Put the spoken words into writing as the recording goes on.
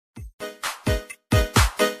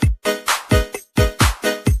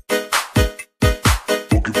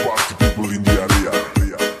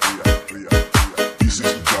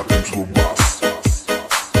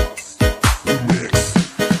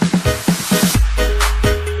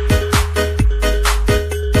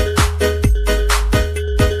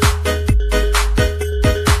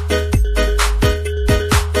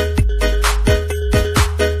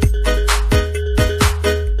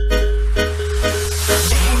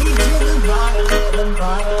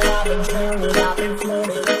bottle, I've been drowning, I've been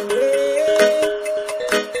floating away.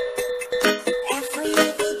 Every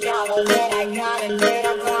dollar that I got and made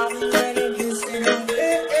a problem when it used to be.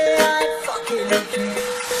 I fucking okay.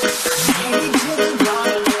 Headed to the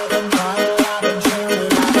bottom of the bottle, I've been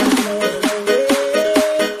drowning, I've been floating away.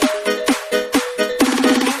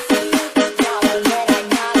 Every dollar that I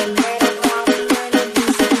got and made a problem when it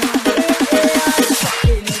used to be. I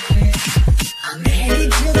fucking okay. I'm headed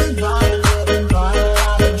to the bottom of the bottle,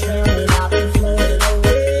 I've been drowning, I've been floating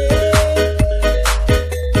away.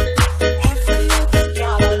 Every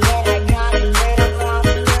dollar that I got and made a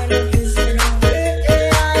problem when it used to be.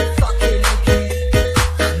 I fucking okay.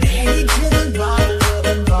 I'm headed to the bottom of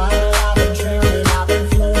the bottle, I've been drowning, I've been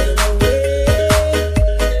floating away.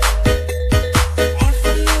 Every dollar that I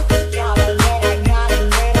got and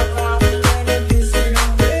made a problem when it used to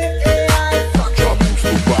be.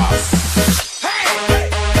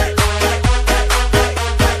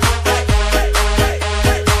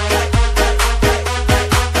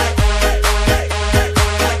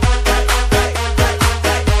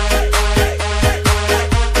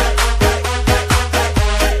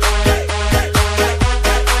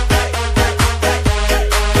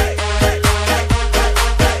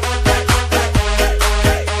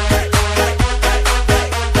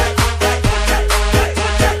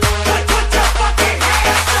 I fucking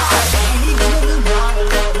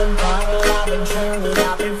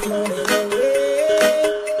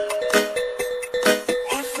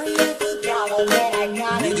Drop the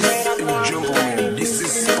bus. Ladies and gentlemen, this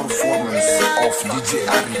is performance of DJ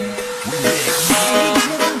Ari.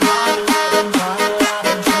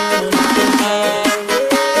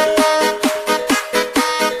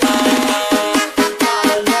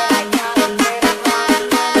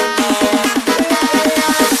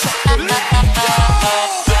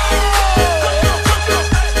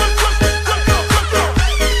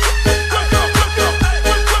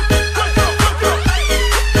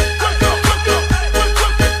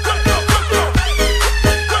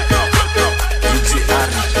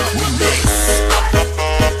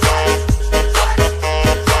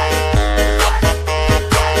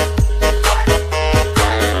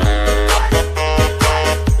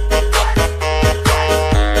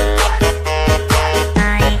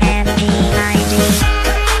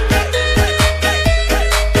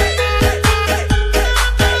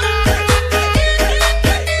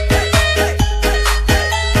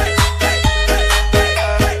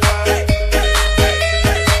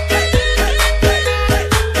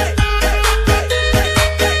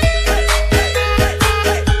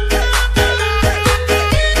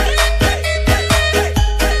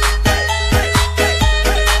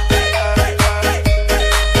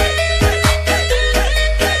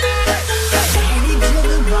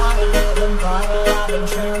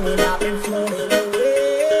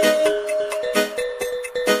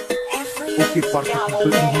 Okay, party people in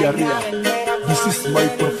the area, this is my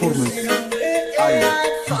performance. I,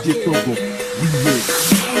 DJ Togo.